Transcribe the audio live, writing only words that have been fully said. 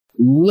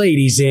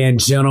Ladies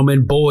and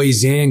gentlemen,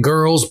 boys and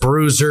girls,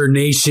 Bruiser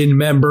Nation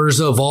members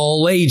of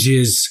all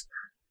ages,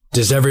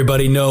 does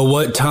everybody know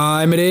what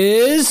time it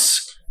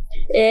is?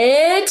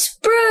 It's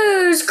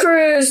Bruise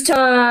Cruise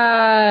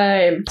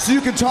time! So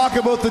you can talk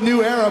about the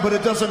new era, but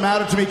it doesn't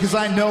matter to me because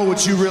I know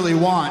what you really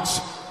want.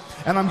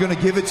 And I'm going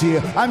to give it to you.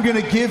 I'm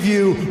going to give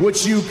you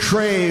what you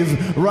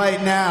crave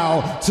right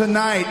now.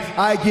 Tonight,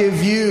 I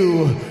give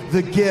you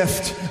the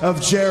gift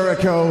of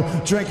Jericho.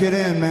 Drink it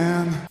in,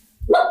 man.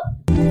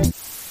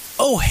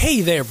 Oh, hey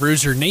there,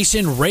 Bruiser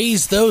Nation.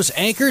 Raise those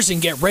anchors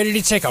and get ready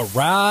to take a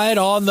ride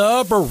on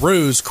the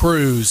Bruise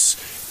Cruise.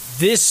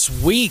 This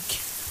week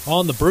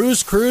on the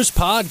Bruise Cruise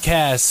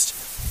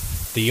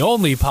podcast, the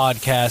only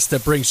podcast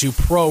that brings you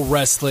pro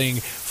wrestling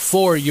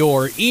for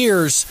your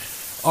ears,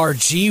 our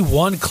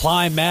G1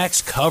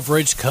 Climax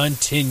coverage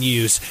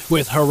continues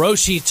with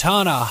Hiroshi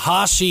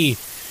Tanahashi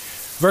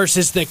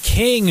versus the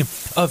King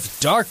of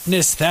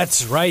Darkness,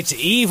 that's right,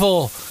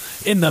 Evil,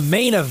 in the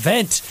main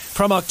event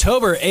from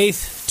October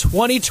 8th,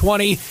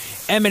 2020,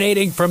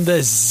 emanating from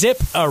the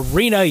Zip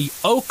Arena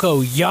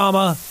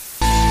Yokoyama.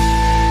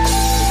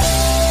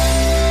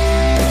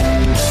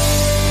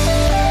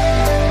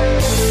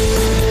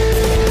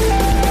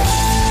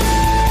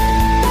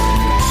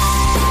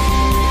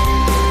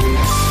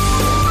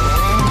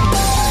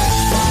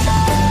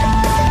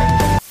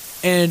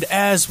 And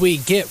as we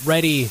get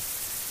ready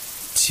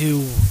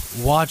to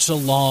watch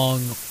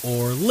along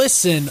or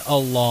listen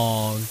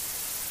along,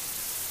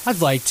 I'd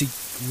like to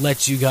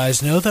let you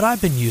guys know that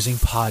I've been using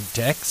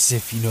Poddex.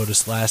 If you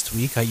noticed last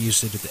week, I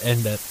used it at the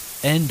end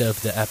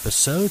of the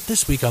episode.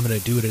 This week, I'm going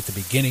to do it at the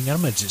beginning.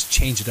 I'm going to just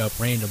change it up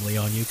randomly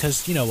on you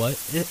because, you know what,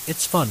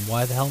 it's fun.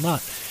 Why the hell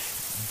not?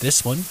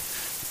 This one,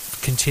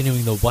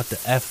 continuing the What the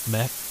F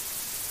Mech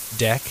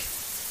deck.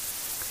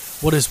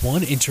 What is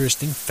one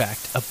interesting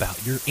fact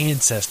about your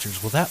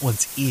ancestors? Well, that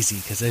one's easy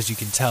because, as you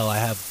can tell, I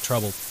have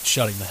trouble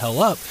shutting the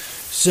hell up.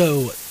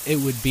 So it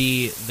would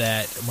be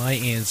that my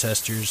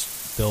ancestors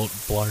built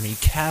Blarney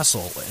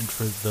Castle, and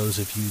for those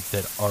of you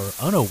that are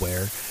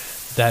unaware,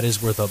 that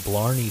is where the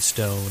Blarney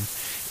Stone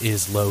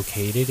is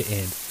located,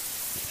 and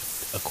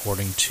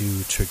according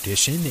to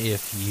tradition,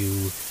 if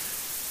you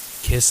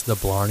kiss the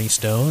Blarney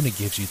Stone, it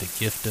gives you the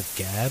gift of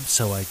gab,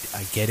 so I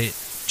get it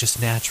just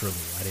naturally.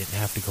 I didn't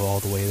have to go all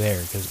the way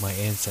there, because my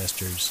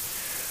ancestors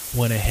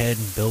went ahead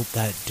and built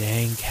that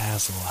dang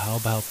castle. How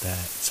about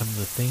that? Some of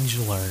the things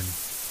you learn.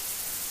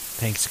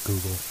 Thanks,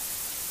 Google.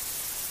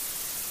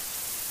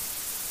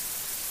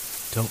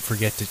 Don't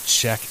forget to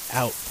check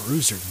out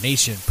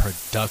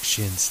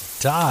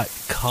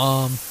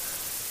BruiserNationProductions.com.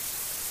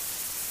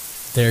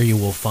 There you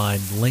will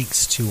find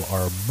links to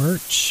our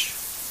merch,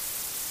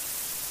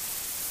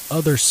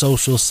 other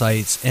social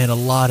sites, and a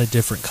lot of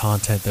different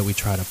content that we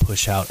try to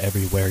push out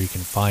everywhere. You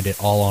can find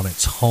it all on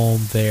its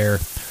home there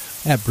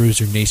at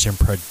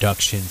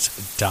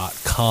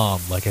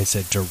BruiserNationProductions.com. Like I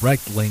said,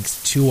 direct links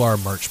to our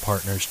merch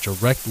partners,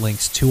 direct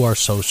links to our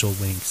social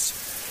links,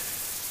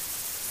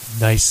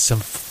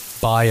 some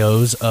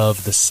bios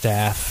of the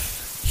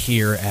staff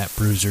here at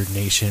Bruiser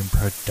Nation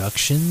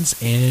Productions,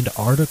 and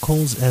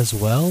articles as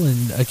well,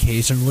 and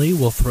occasionally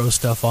we'll throw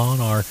stuff on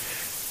our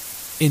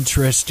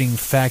interesting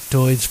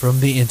factoids from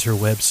the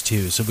interwebs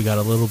too, so we got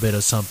a little bit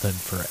of something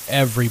for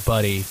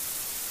everybody.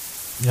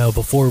 Now,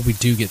 before we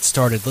do get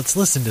started, let's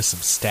listen to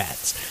some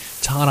stats.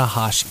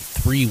 Tanahashi,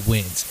 3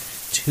 wins,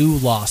 2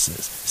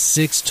 losses,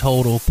 6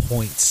 total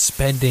points,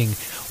 spending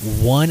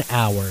 1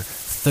 hour,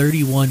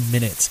 31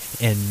 minutes,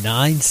 and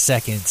 9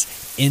 seconds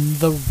in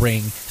the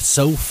ring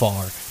so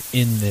far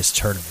in this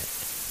tournament,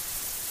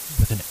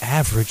 with an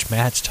average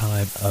match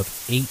time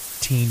of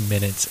 18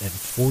 minutes and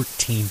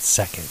 14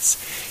 seconds.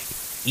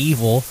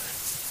 Evil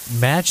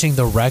matching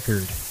the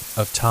record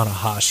of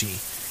Tanahashi,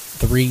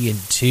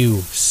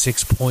 3-2,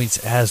 6 points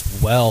as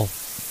well,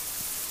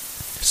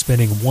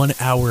 spending 1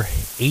 hour,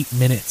 8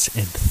 minutes,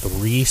 and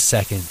 3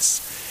 seconds,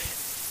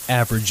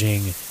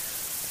 averaging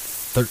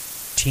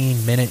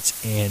 13 minutes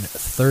and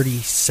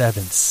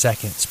 37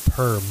 seconds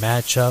per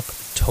matchup.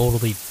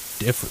 Totally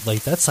different.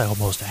 Like, that's like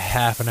almost a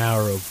half an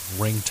hour of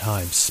ring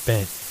time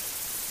spent.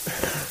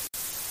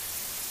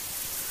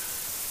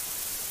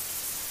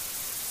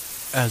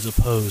 As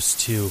opposed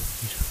to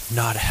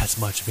not as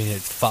much. I mean,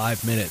 it's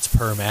 5 minutes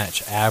per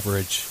match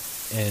average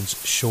and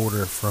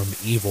shorter from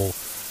Evil.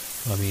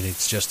 I mean,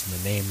 it's just in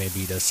the name. Maybe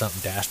he does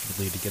something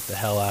dastardly to get the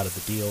hell out of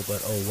the deal,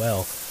 but oh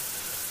well.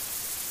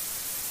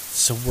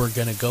 So we're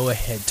going to go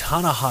ahead.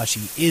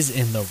 Tanahashi is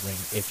in the ring.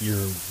 If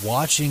you're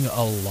watching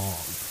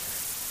along,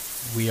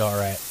 we are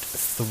at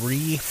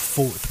 3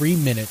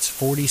 minutes,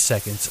 40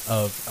 seconds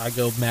of, I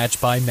go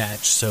match by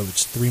match, so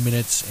it's 3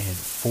 minutes and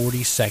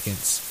 40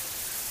 seconds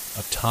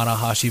of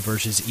Tanahashi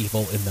versus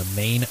Evil in the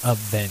main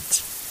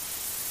event.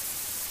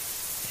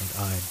 And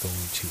I'm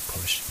going to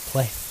push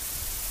play.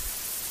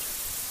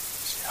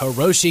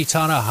 Hiroshi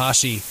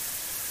Tanahashi.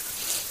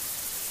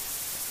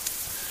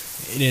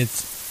 And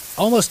it's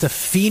almost a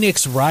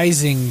Phoenix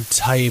Rising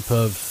type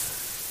of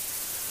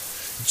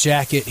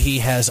jacket he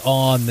has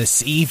on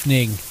this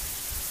evening,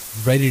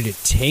 ready to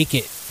take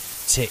it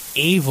to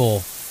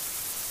Evil.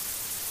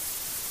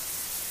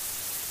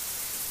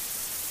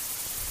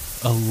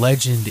 A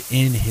legend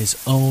in his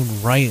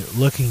own right,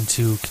 looking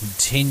to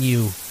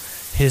continue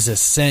his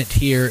ascent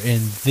here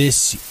in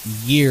this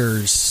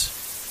year's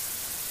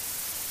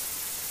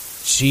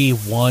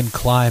G1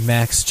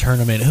 Climax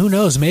tournament. Who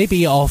knows,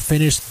 maybe I'll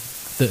finish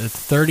the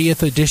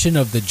 30th edition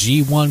of the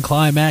G1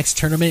 Climax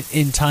tournament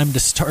in time to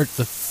start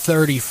the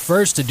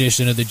 31st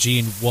edition of the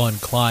G1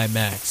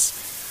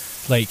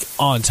 Climax, like,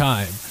 on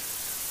time.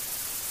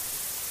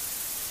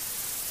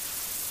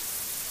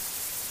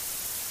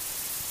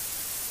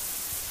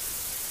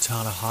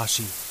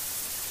 Tanahashi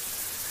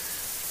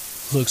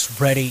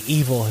looks ready.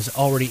 Evil is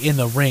already in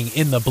the ring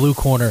in the blue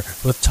corner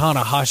with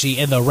Tanahashi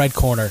in the red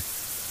corner.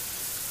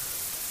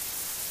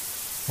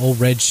 Old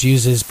Red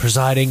Shoes is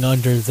presiding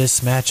under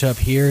this matchup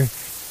here.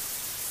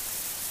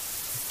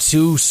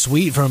 Too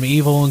sweet from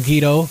Evil and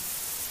Guido.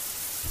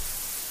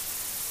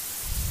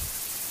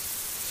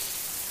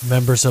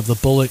 Members of the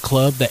Bullet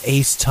Club, the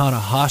Ace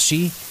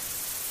Tanahashi.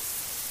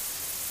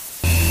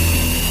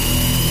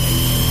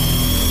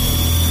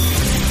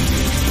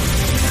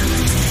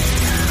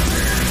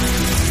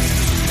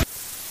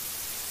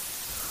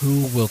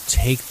 Who will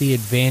take the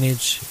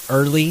advantage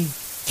early?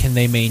 Can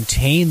they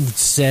maintain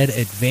said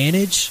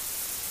advantage?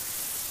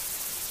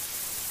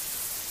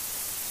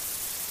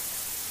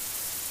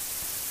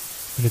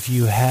 But if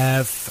you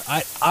have...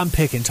 I'm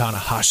picking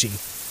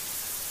Tanahashi.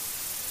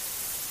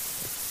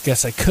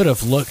 Guess I could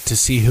have looked to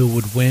see who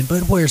would win,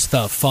 but where's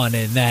the fun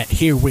in that?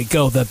 Here we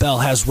go. The bell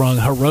has rung.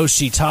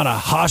 Hiroshi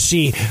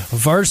Tanahashi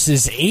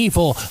versus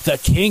Evil, the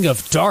King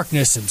of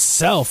Darkness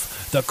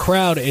himself. The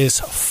crowd is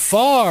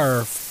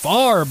far,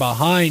 far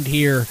behind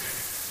here.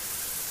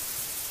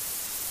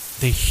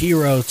 The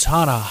hero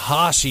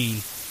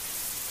Tanahashi.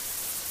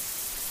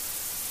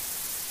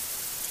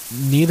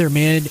 Neither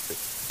man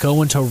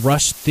going to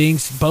rush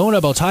things. Bona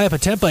will tie up a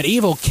temp, but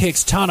Evil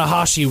kicks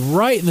Tanahashi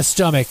right in the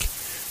stomach.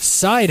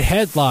 Side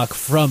headlock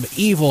from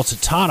Evil to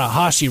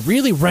Tanahashi,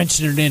 really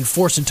wrenching it in,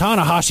 forcing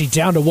Tanahashi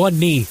down to one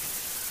knee.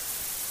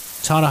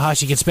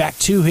 Tanahashi gets back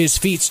to his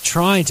feet,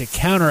 trying to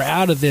counter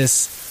out of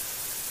this.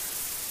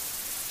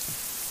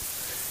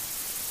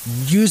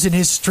 Using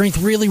his strength,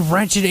 really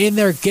wrenching it in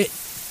there.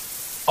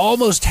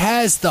 Almost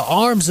has the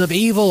arms of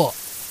Evil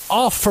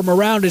off from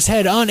around his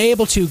head,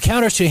 unable to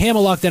counter to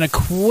hammerlock, then a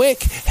quick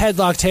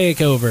headlock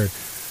takeover.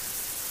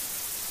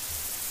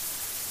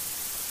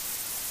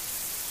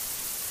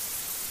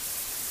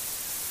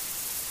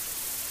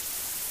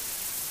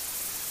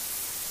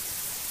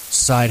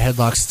 Side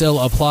headlock still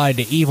applied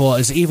to Evil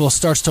as Evil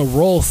starts to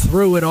roll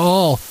through it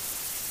all.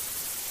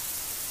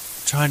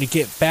 Trying to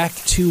get back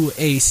to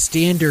a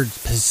standard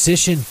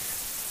position.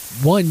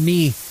 One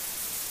knee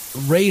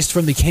raised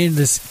from the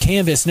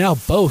canvas. Now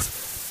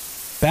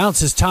both.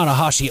 Bounces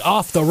Tanahashi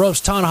off the ropes.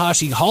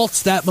 Tanahashi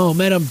halts that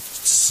momentum,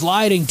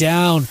 sliding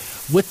down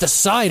with the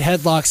side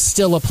headlock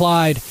still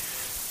applied.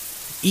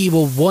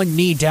 Evil one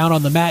knee down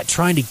on the mat,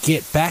 trying to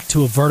get back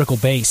to a vertical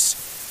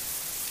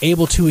base.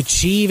 Able to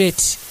achieve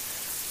it.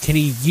 Can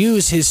he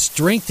use his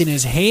strength in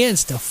his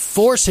hands to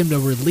force him to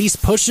release?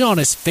 Pushing on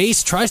his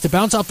face, tries to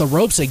bounce off the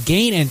ropes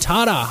again, and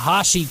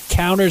Tanahashi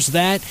counters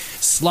that,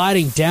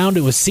 sliding down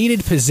to a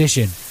seated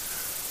position.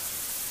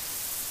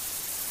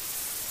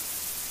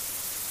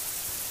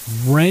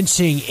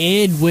 Wrenching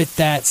in with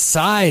that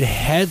side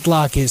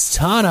headlock is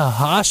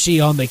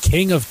Tanahashi on the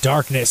King of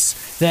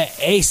Darkness. The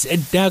Ace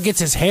now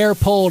gets his hair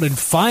pulled and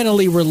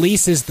finally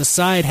releases the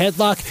side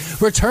headlock,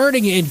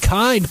 returning in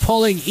kind,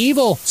 pulling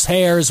Evil's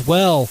hair as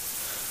well.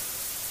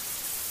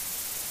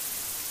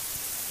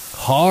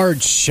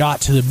 Hard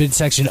shot to the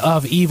midsection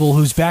of Evil,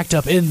 who's backed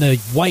up in the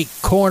white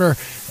corner.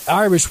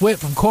 Irish whip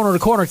from corner to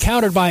corner,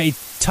 countered by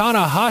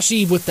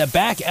Tanahashi with the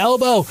back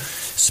elbow.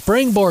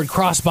 Springboard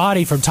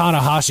crossbody from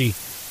Tanahashi.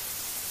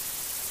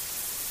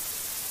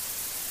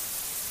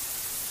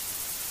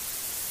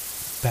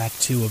 Back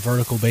to a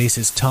vertical base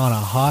is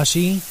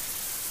Tanahashi.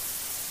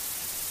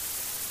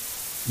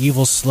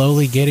 Evil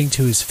slowly getting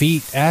to his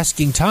feet,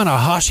 asking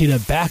Tanahashi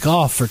to back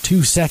off for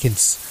 2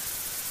 seconds.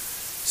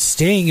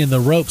 Staying in the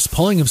ropes,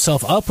 pulling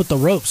himself up with the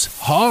ropes.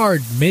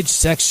 Hard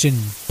midsection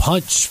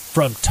punch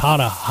from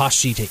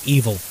Tanahashi to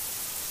Evil.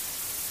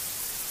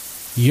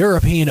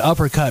 European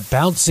uppercut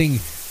bouncing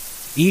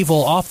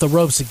Evil off the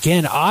ropes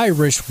again.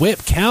 Irish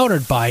whip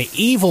countered by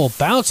Evil,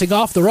 bouncing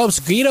off the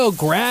ropes. Guido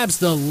grabs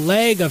the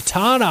leg of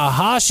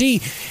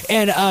Tanahashi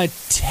and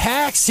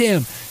attacks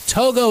him.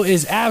 Togo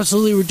is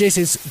absolutely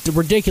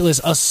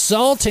ridiculous,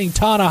 assaulting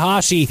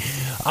Tanahashi.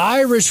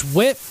 Irish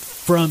whip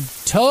from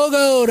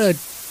Togo to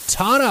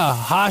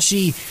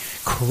Tanahashi,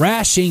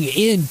 crashing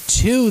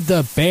into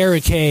the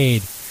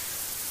barricade.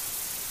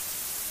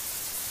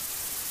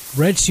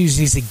 Red Shoes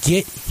needs to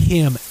get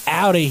him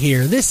out of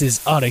here. This is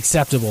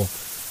unacceptable.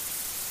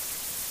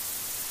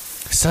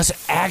 Such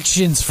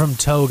actions from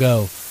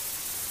Togo.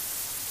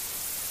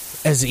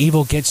 As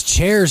Evil gets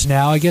chairs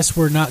now, I guess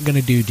we're not going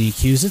to do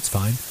DQs. It's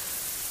fine.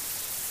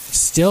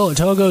 Still,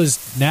 Togo is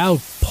now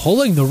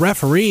pulling the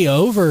referee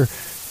over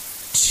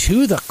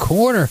to the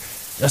corner.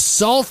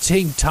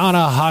 assaulting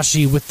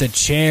Tanahashi with the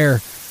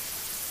chair.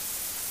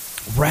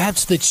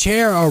 Wraps the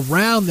chair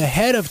around the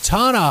head of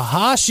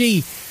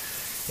Tanahashi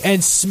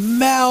and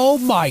oh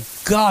my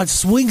God,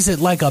 swings it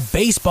like a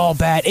baseball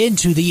bat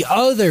into the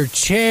other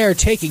chair,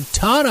 taking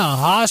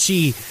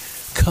Tanahashi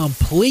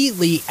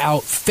completely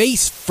out,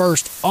 face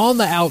first on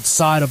the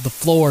outside of the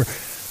floor.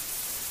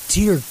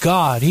 Dear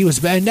God, he was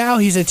bad. Now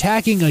he's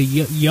attacking a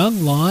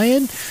young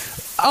lion.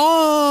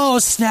 Oh,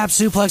 snap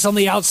suplex on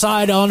the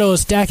outside onto a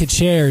stack of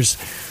chairs.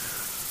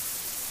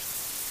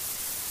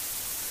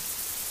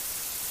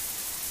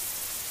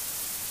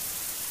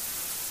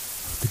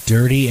 The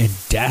dirty and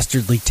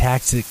dastardly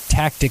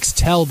tactics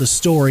tell the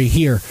story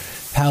here.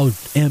 How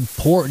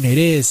important it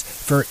is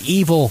for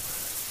Evil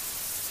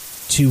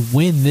to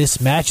win this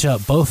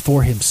matchup, both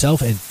for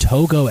himself and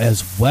Togo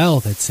as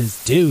well. That's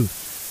his dude.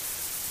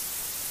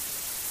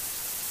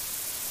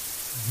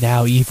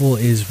 Now Evil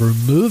is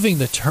removing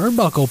the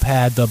turnbuckle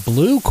pad, the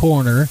blue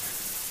corner.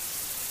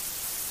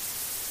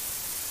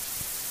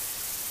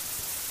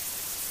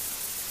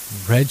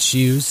 Red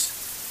shoes.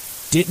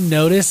 Didn't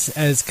notice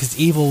because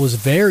Evil was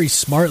very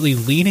smartly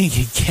leaning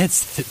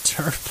against the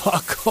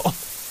turnbuckle.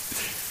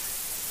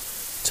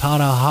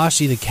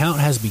 Tanahashi, the count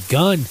has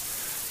begun.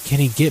 Can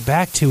he get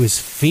back to his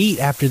feet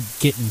after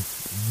getting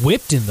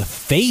whipped in the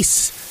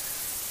face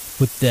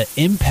with the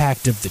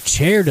impact of the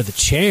chair to the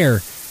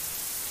chair?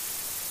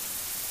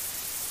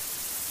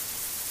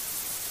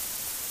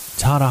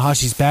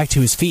 Tanahashi's back to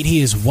his feet.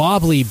 He is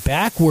wobbly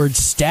backwards,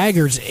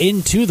 staggers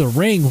into the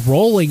ring,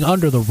 rolling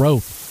under the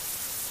rope.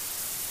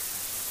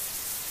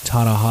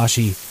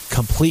 Tanahashi,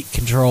 complete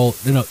control.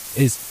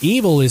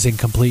 Evil is in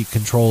complete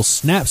control.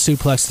 Snap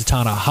suplex to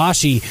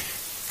Tanahashi.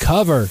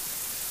 Cover.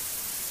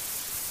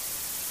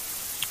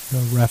 The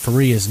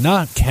referee is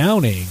not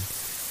counting.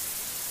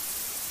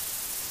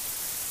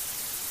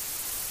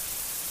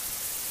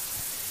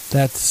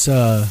 That's,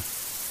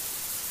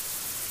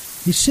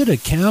 he should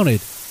have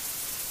counted.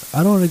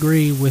 I don't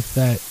agree with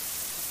that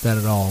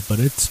at all, but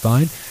it's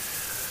fine.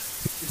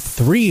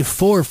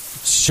 3-4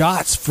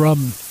 shots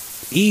from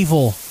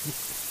Evil,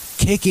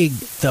 kicking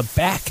the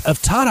back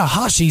of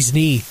Tanahashi's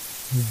knee,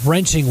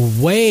 wrenching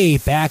way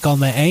back on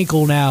the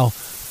ankle now.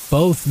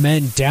 Both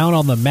men down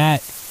on the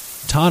mat.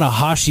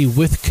 Tanahashi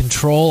with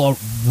control,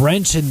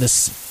 wrenching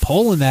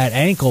pulling that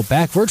ankle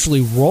back, virtually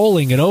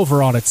rolling it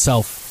over on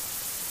itself.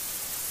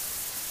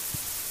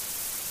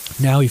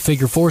 Now he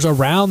figure fours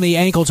around the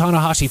ankle.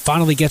 Tanahashi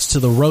finally gets to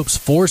the ropes,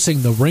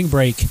 forcing the ring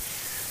break.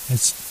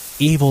 As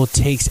Evil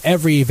takes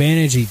every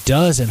advantage he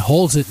does and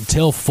holds it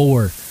until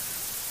 4.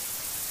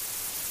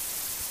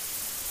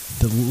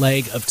 The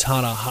leg of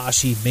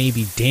Tanahashi may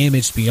be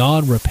damaged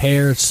beyond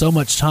repair. So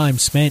much time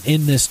spent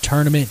in this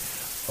tournament,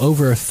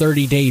 over a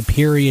 30-day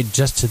period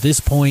just to this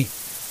point.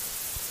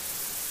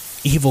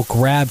 Evil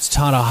grabs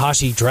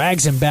Tanahashi,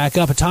 drags him back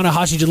up, and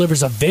Tanahashi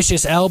delivers a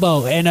vicious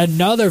elbow and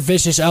another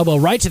vicious elbow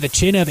right to the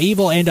chin of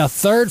Evil, and a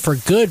third for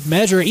good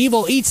measure.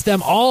 Evil eats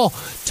them all,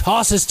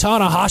 tosses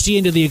Tanahashi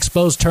into the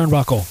exposed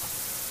turnbuckle.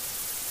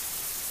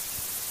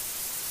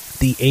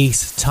 The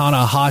ace,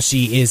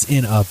 Tanahashi, is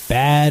in a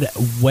bad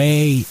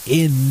way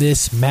in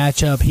this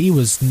matchup. He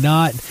was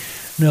not, I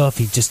don't know if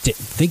he just didn't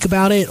think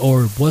about it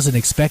or wasn't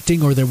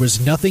expecting, or there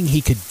was nothing he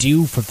could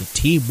do for the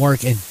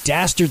teamwork and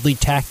dastardly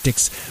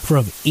tactics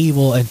from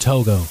Evil and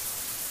Togo.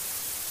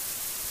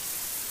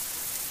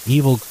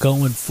 Evil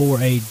going for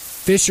a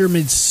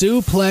fisherman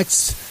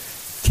suplex,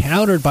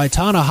 countered by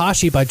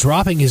Tanahashi by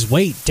dropping his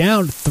weight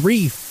down.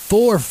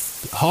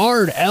 3-4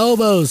 hard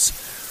elbows.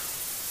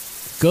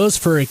 Goes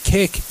for a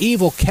kick.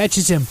 Evil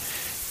catches him.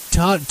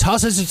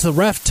 Tosses it to the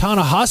ref.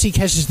 Tanahashi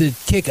catches the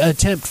kick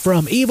attempt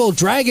from Evil.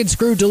 Dragon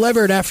screw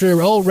delivered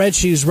after old Red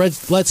Shoes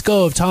lets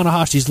go of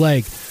Tanahashi's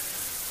leg.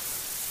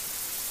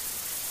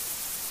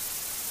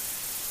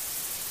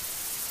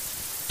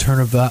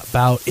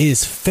 Turnabout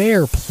is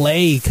fair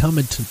play,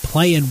 coming to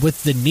playing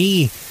with the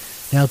knee.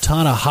 Now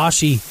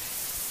Tanahashi,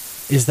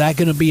 is that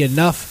going to be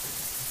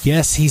enough?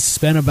 Yes, he's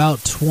spent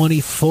about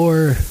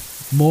 24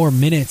 more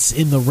minutes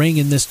in the ring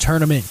in this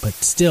tournament, but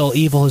still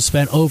Evil has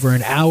spent over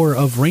an hour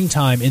of ring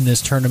time in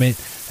this tournament.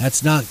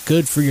 That's not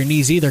good for your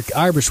knees either.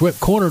 Irish whip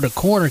corner to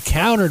corner,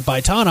 countered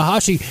by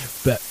Tanahashi,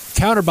 but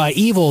countered by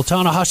Evil.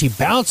 Tanahashi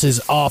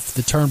bounces off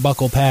the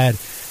turnbuckle pad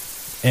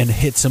and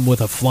hits him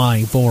with a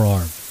flying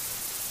forearm.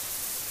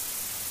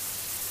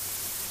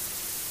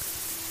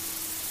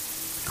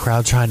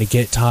 Crowd trying to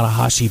get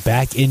Tanahashi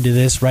back into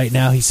this right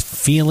now. He's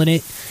feeling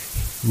it,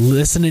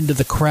 listening to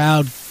the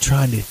crowd,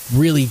 trying to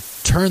really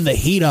turn the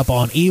heat up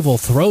on Evil,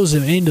 throws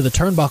him into the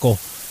turnbuckle.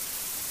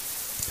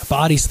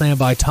 Body slam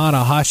by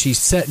Tanahashi,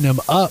 setting him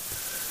up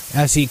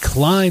as he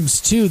climbs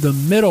to the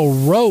middle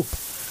rope,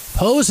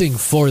 posing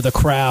for the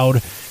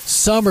crowd.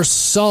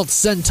 Somersault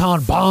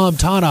senton bomb.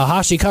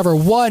 Tanahashi cover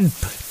 1,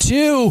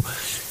 2.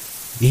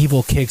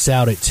 Evil kicks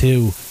out at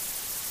 2.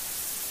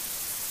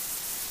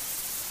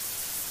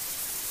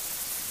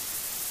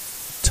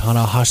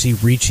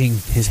 Tanahashi reaching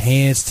his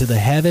hands to the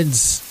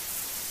heavens.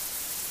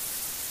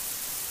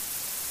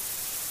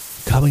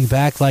 Coming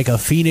back like a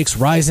phoenix,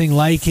 rising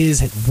like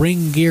his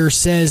ring gear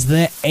says,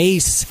 the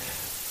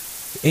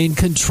Ace in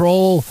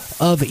control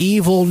of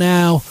Evil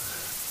now.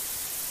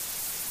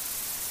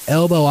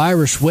 Elbow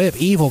Irish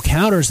whip. Evil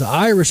counters the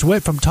Irish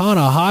whip from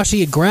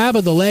Tanahashi. A grab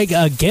of the leg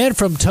again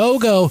from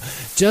Togo.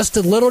 Just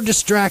a little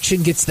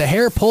distraction. Gets the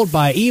hair pulled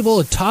by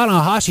Evil.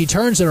 Tanahashi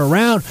turns it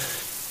around.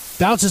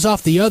 Bounces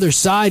off the other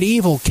side.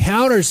 Evil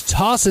counters.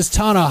 Tosses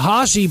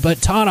Tanahashi. But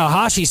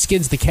Tanahashi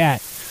skins the cat.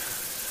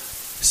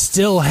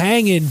 Still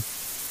hanging.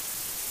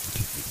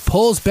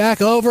 Pulls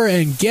back over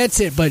and gets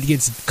it. But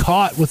gets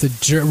caught with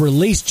a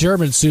released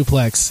German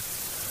suplex.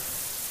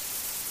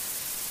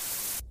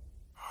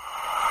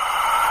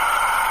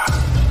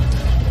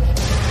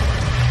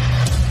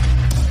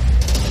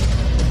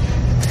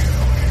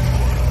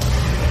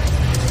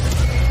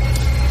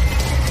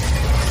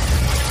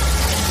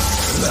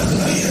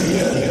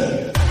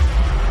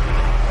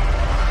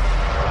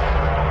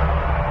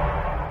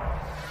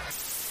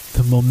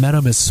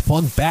 Momentum is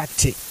swung back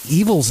to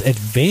Evil's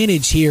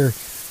advantage here.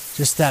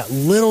 Just that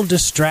little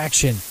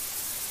distraction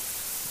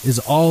is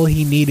all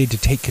he needed to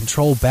take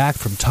control back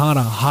from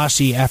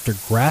Tanahashi after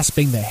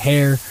grasping the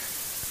hair.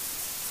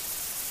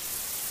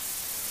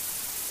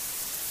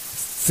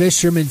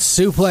 Fisherman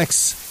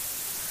suplex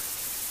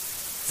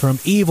from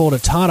Evil to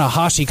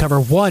Tanahashi.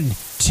 Cover 1,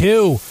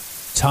 2.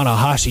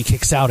 Tanahashi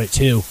kicks out at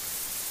 2.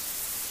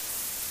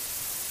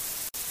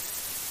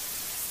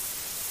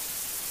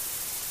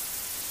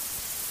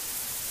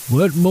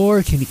 What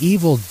more can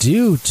Evil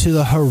do to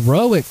the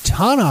heroic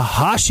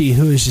Tanahashi,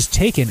 who has just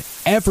taken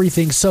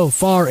everything so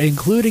far,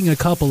 including a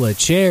couple of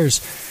chairs?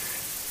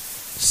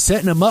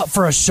 Setting him up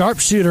for a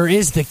sharpshooter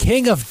is the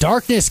King of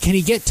Darkness. Can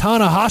he get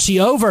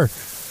Tanahashi over?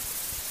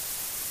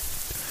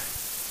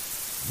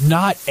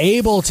 Not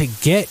able to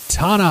get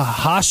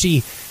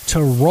Tanahashi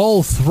to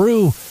roll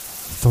through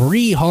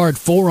 3 hard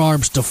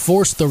forearms to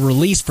force the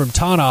release from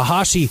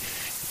Tanahashi.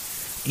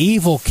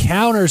 Evil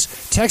counters.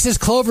 Texas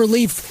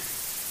Cloverleaf.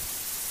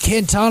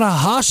 Can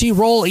Tanahashi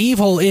roll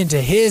Evil into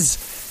his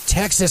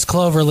Texas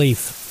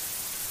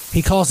Cloverleaf?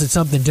 He calls it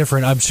something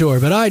different, I'm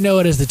sure, but I know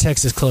it as the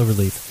Texas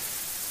Cloverleaf.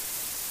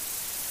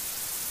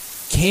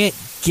 Can't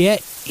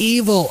get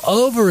Evil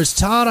over as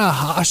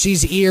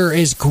Tanahashi's ear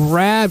is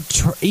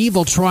grabbed.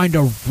 Evil trying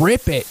to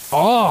rip it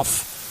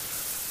off.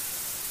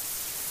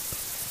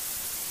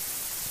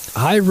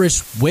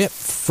 Irish whip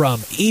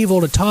from Evil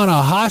to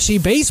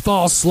Tanahashi.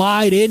 Baseball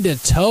slide into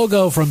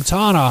Togo from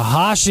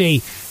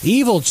Tanahashi.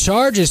 Evil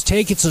charges,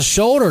 takes a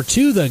shoulder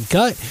to the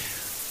gut.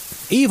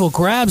 Evil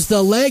grabs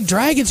the leg.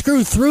 Dragon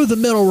screw through the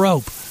middle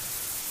rope.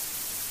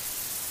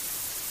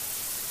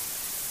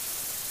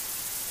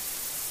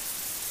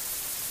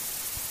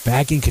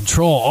 Back in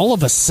control all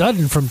of a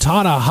sudden from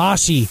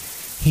Tanahashi.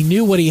 He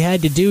knew what he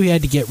had to do. He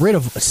had to get rid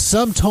of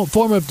some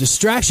form of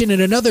distraction,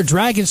 and another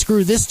dragon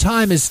screw, this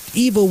time as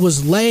Evil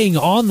was laying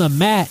on the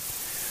mat,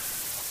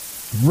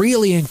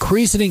 really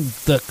increasing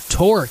the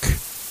torque.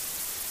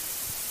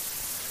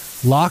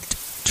 Locked,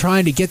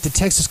 trying to get the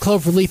Texas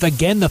Cloverleaf.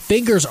 Again, the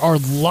fingers are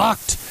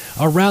locked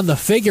around the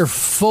figure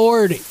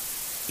forward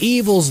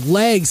Evil's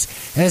legs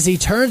as he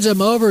turns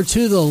him over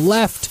to the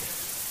left,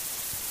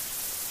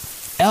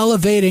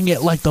 elevating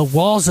it like the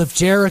walls of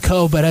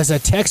Jericho, but as a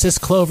Texas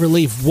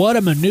Cloverleaf. What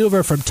a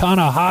maneuver from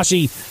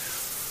Tanahashi.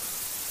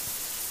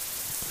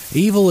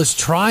 Evil is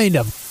trying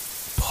to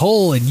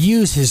pull and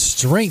use his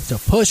strength to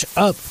push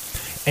up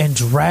and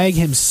drag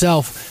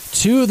himself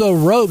to the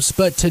ropes,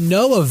 but to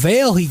no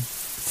avail. He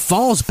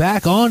falls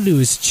back onto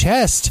his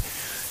chest.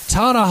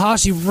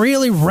 Tanahashi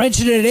really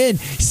wrenching it in,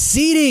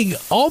 seating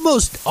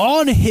almost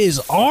on his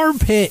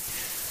armpit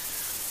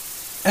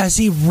as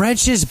he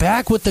wrenches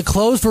back with the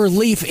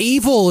Cloverleaf.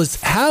 Evil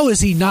how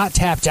is he not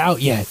tapped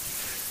out yet?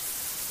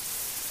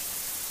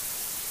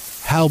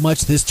 How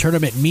much this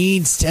tournament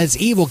means as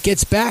Evil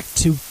gets back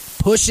to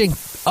pushing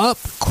up,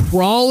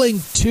 crawling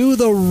to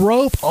the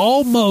rope,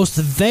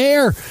 almost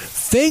there,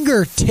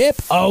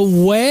 fingertip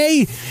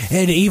away,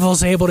 and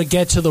Evil's able to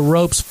get to the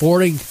ropes,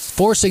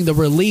 forcing the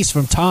release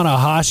from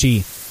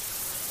Tanahashi.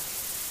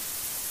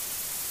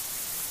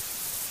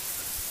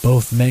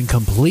 Both men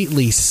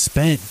completely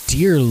spent.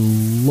 Dear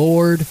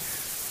Lord,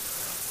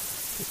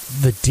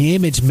 the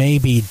damage may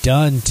be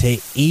done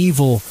to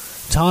Evil.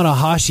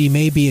 Tanahashi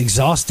may be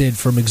exhausted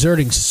from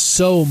exerting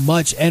so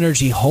much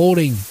energy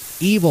holding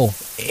Evil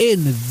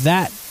in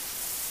that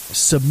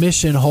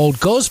submission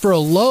hold. Goes for a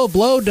low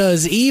blow,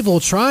 does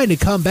Evil, trying to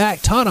come back.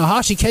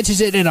 Tanahashi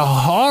catches it in a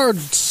hard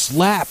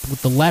slap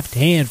with the left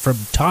hand from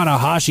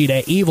Tanahashi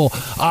to Evil.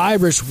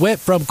 Irish whip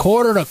from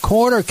corner to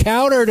corner,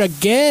 countered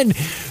again.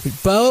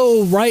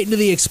 Bow right into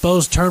the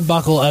exposed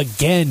turnbuckle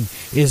again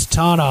is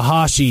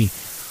Tanahashi.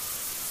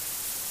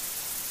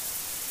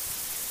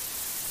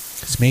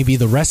 This may be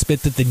the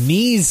respite that the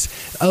knees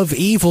of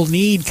Evil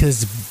need,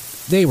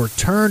 because they were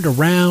turned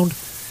around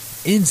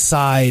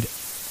inside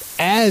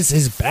as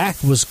his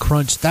back was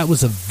crunched. That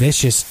was a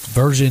vicious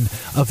version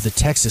of the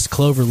Texas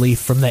Cloverleaf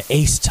from the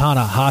Ace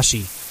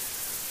Tanahashi.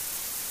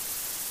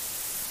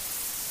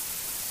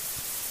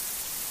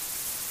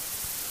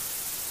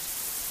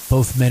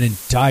 Both men in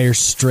dire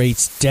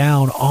straits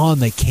down on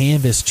the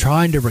canvas,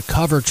 trying to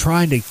recover,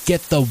 trying to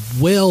get the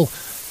will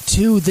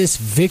to this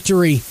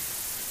victory.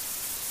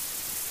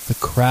 The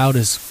crowd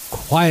is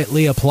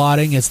quietly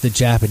applauding as the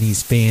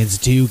Japanese fans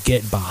do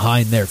get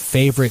behind their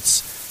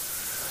favorites.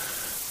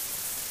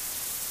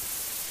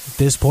 At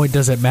this point,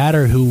 doesn't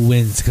matter who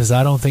wins because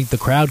I don't think the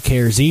crowd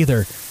cares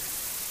either.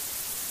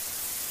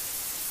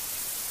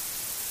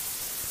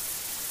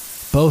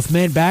 Both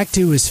men back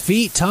to his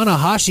feet.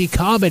 Tanahashi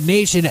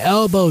combination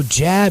elbow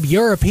jab,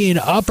 European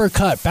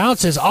uppercut,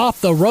 bounces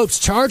off the ropes,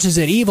 charges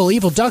at Evil.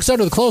 Evil ducks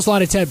under the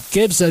clothesline attempt,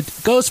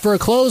 goes for a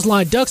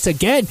clothesline, ducks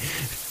again,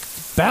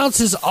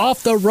 bounces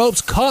off the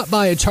ropes, caught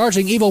by a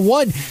charging Evil.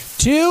 1,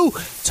 2,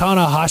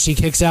 Tanahashi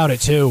kicks out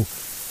at 2.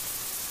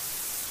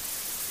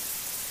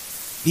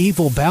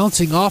 Evil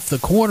bouncing off the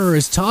corner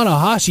as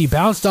Tanahashi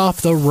bounced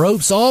off the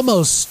ropes,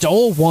 almost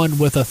stole one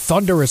with a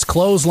thunderous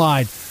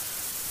clothesline.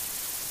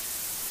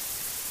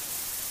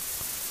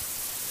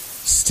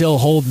 Still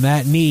holding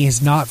that knee,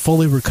 is not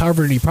fully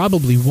recovered, and he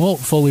probably won't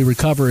fully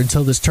recover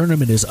until this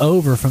tournament is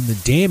over from the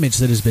damage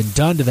that has been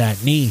done to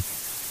that knee.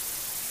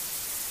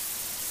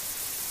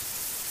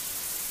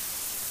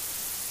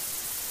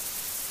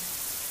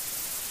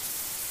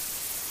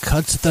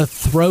 Cuts the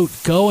throat,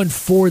 going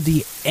for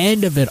the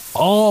end of it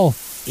all.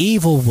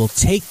 Evil will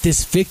take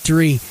this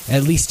victory,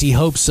 at least he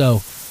hopes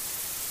so.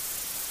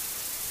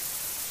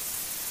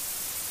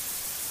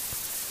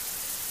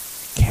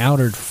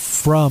 Countered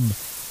from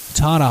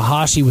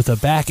Tanahashi with a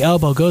back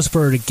elbow, goes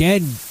for it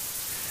again.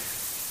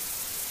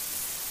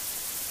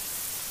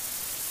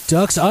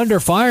 Ducks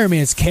under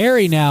Fireman's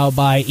carry now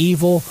by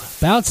Evil.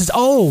 Bounces.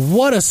 Oh,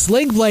 what a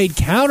sling blade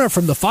counter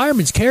from the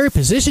Fireman's carry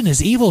position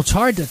as Evil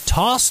tried to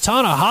toss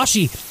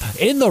Tanahashi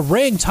in the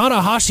ring.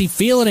 Tanahashi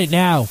feeling it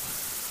now.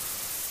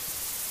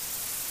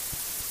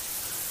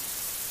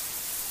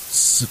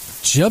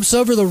 Jumps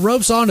over the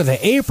ropes onto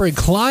the apron,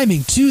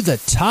 climbing to the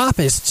top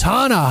is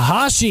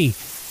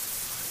Tanahashi.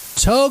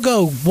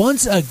 Togo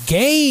once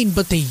again,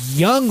 but the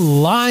young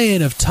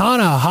lion of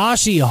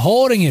Tanahashi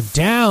holding him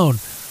down.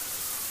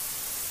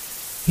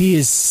 He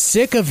is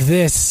sick of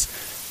this.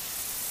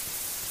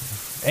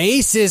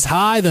 Aces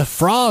high, the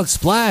frog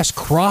splash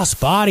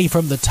crossbody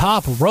from the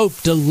top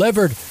rope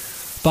delivered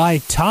by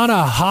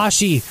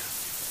Tanahashi.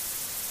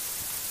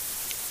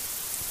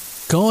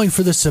 Going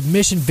for the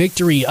submission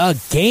victory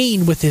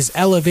again with his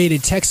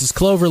elevated Texas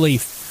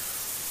Cloverleaf.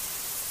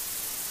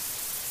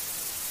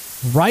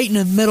 Right in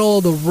the middle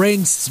of the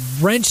ring,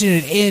 wrenching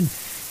it in.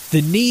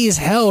 The knee is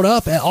held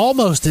up at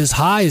almost as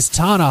high as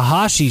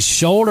Tanahashi's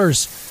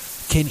shoulders.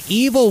 Can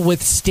Evil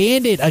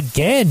withstand it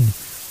again?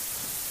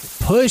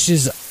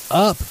 Pushes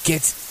up,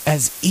 gets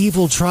as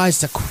Evil tries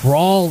to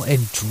crawl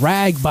and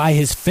drag by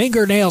his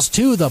fingernails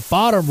to the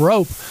bottom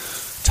rope.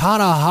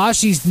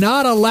 Tanahashi's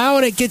not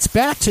allowing it, gets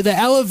back to the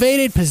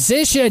elevated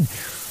position.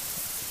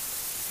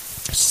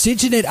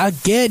 Cinching it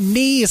again,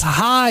 knees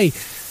high,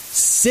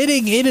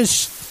 sitting in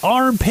his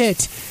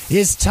armpit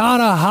is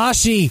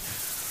Tanahashi.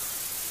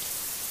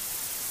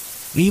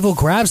 Evil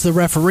grabs the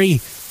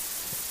referee,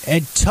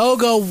 and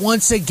Togo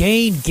once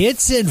again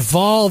gets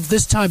involved,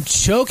 this time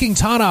choking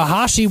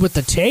Tanahashi with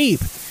the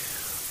tape.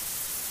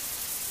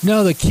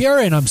 No, the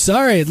Kieran, I'm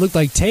sorry, it looked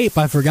like tape.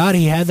 I forgot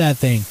he had that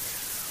thing.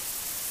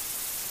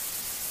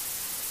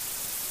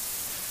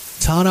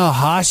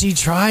 Tanahashi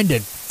trying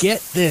to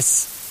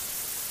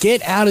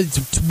get out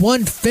of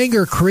one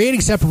finger,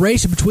 creating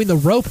separation between the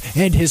rope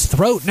and his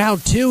throat. Now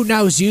two.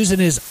 Now he's using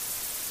his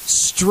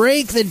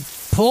strength and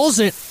pulls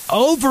it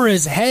over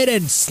his head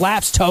and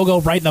slaps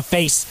Togo right in the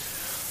face.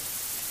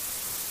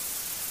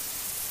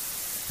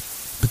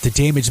 But the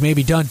damage may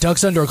be done.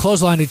 Ducks under a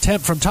clothesline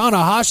attempt from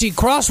Tanahashi.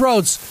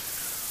 Crossroads.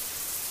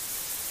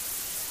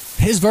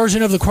 His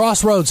version of the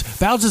Crossroads.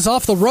 Bounces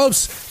off the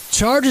ropes.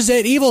 Charges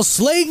at Evil.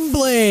 Sling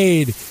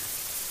blade.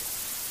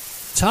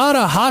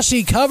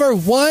 Tanahashi cover.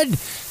 1,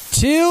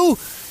 2.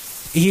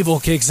 Evil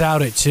kicks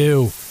out at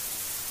 2.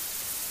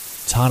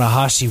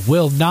 Tanahashi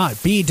will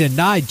not be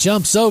denied.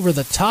 Jumps over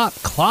the top.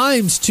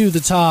 Climbs to the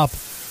top.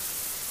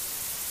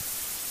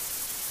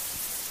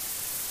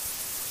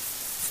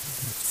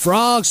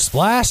 Frog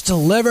splash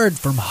delivered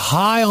from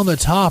high on the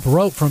top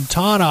rope from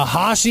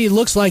Tanahashi.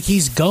 Looks like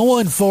he's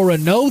going for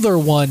another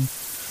one.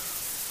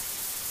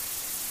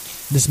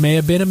 This may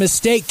have been a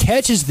mistake.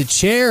 Catches the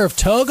chair of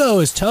Togo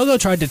as Togo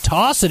tried to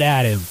toss it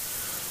at him.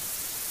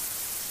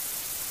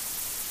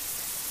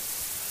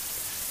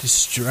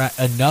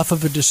 Enough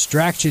of a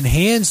distraction.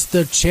 Hands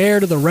the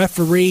chair to the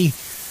referee.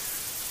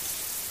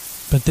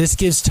 But this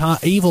gives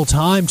Evil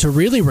time to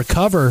really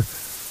recover.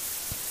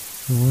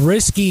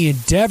 Risky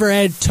endeavor,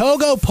 and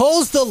Togo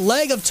pulls the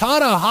leg of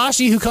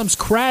Tanahashi, who comes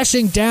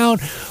crashing down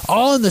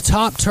on the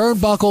top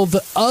turnbuckle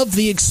of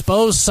the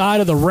exposed side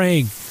of the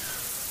ring.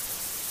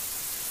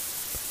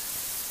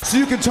 So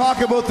you can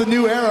talk about the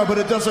new era, but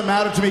it doesn't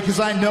matter to me because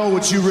I know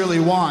what you really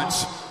want.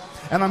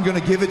 And I'm going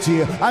to give it to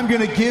you. I'm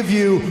going to give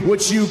you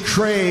what you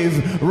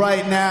crave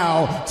right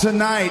now.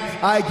 Tonight,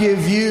 I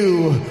give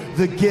you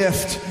the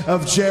gift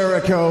of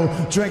Jericho.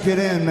 Drink it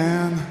in,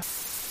 man.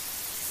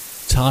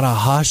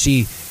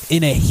 Tanahashi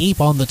in a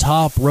heap on the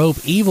top rope.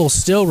 Evil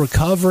still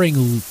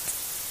recovering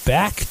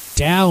back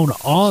down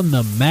on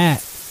the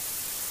mat.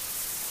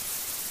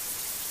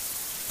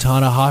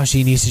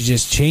 Tanahashi needs to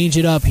just change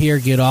it up here,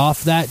 get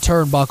off that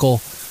turnbuckle.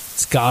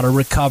 It's got to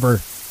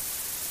recover.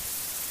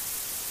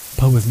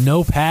 But with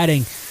no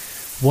padding,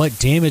 what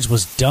damage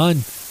was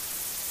done?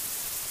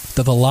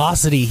 The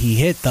velocity he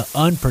hit the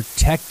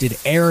unprotected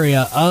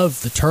area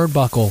of the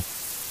turnbuckle.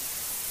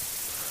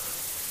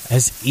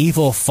 As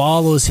Evil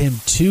follows him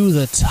to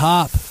the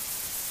top,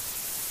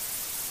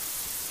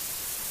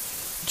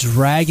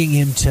 dragging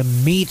him to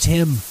meet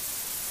him.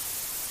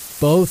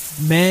 Both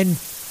men,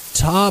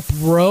 top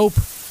rope,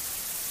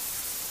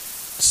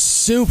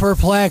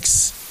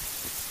 superplex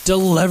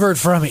delivered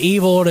from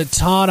Evil to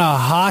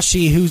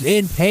Tanahashi, who's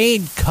in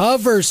pain,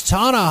 covers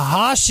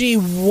Tanahashi.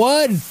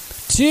 1,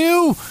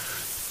 2.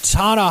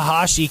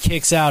 Tanahashi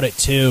kicks out at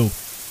 2.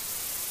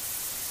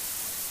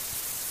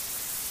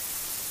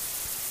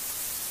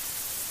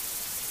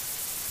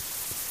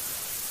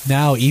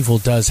 Now Evil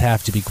does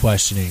have to be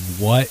questioning,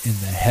 what in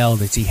the hell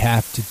does he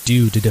have to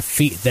do to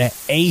defeat the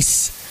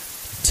ace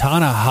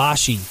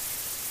Tanahashi?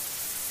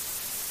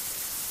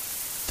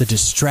 The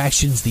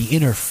distractions, the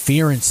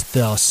interference,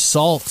 the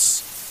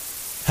assaults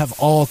have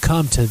all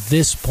come to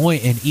this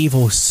point, and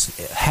Evil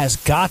has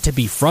got to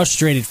be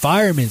frustrated.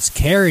 Fireman's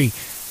carry.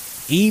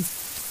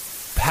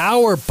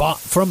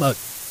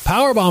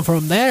 Powerbomb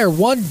from there.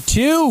 1,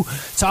 2.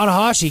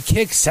 Tanahashi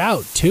kicks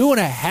out.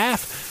 2.5.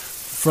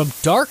 From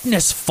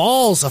darkness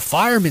falls a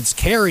fireman's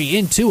carry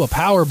into a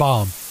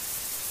powerbomb.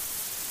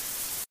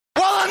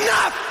 Well,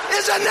 enough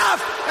is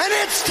enough, and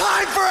it's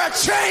time for a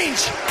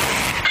change.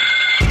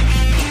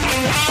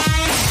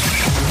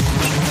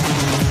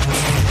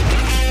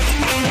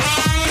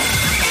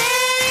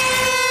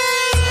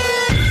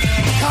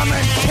 Come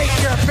and take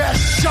your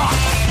best shot.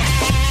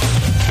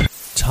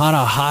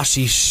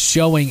 Tanahashi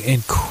showing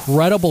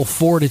incredible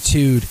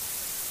fortitude,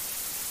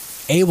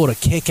 able to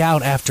kick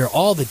out after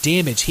all the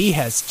damage he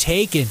has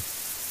taken.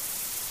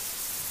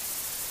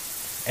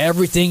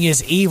 Everything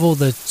is Evil.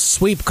 The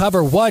sweep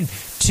cover. 1,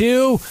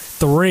 2,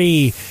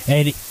 3.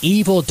 And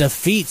Evil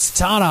defeats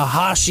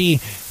Tanahashi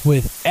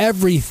with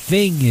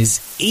Everything is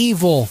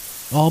Evil.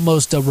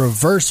 Almost a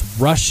reverse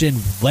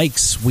Russian leg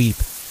sweep.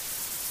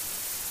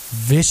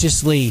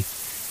 Viciously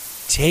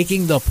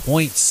taking the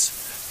points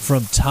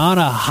from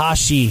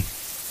Tanahashi.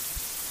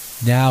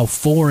 Now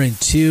 4 and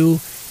 2.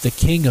 The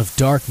King of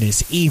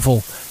Darkness,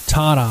 Evil.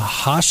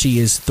 Tanahashi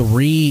is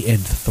 3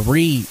 and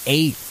 3.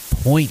 8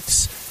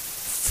 points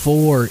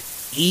for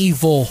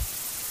Evil.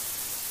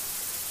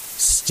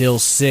 Still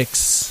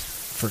 6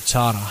 for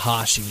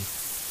Tanahashi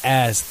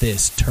as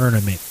this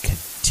tournament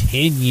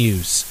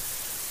continues.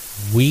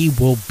 We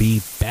will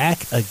be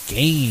back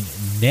again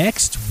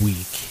next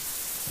week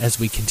as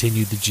we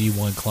continue the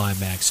G1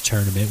 Climax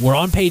tournament. We're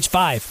on page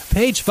 5.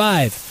 Page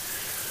 5.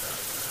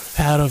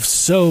 Out of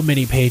so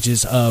many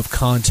pages of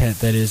content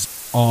that is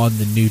on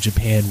the New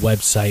Japan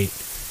website.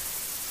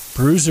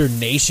 Bruiser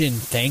Nation,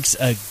 thanks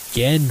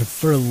again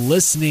for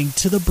listening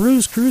to the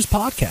Bruise Cruise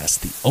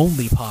podcast, the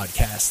only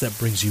podcast that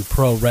brings you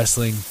pro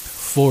wrestling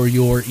for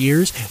your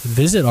ears.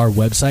 Visit our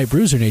website,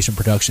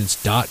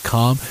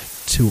 bruisernationproductions.com,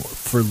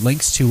 for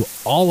links to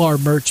all our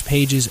merch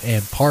pages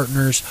and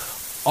partners,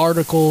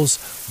 articles,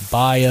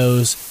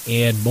 bios,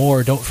 and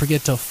more. Don't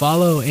forget to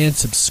follow and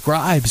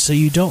subscribe so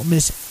you don't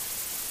miss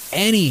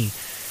any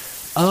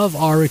of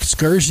our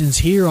excursions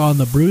here on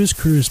the Bruise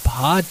Cruise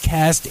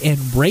podcast,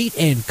 and rate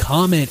and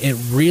comment. It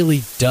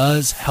really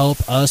does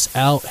help us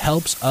out,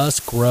 helps us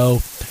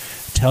grow.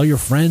 Tell your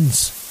friends,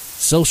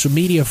 social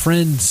media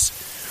friends,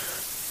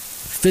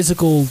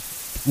 physical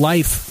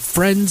life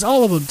friends,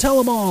 all of them. Tell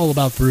them all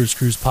about the Bruise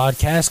Cruise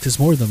podcast, because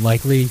more than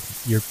likely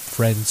your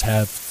friends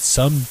have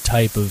some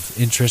type of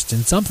interest in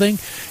something,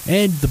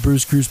 and the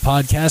Bruise Cruise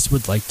podcast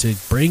would like to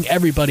bring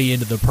everybody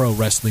into the pro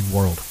wrestling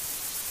world.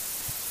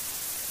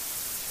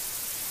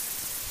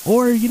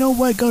 Or, you know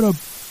what, go to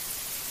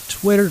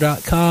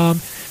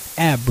twitter.com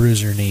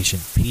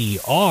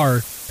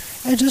 @BruiserNationPR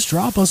and just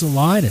drop us a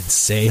line and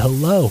say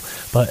hello.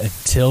 But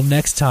until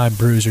next time,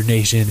 Bruiser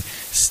Nation,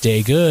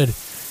 stay good,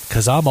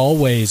 because I'm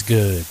always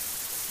good.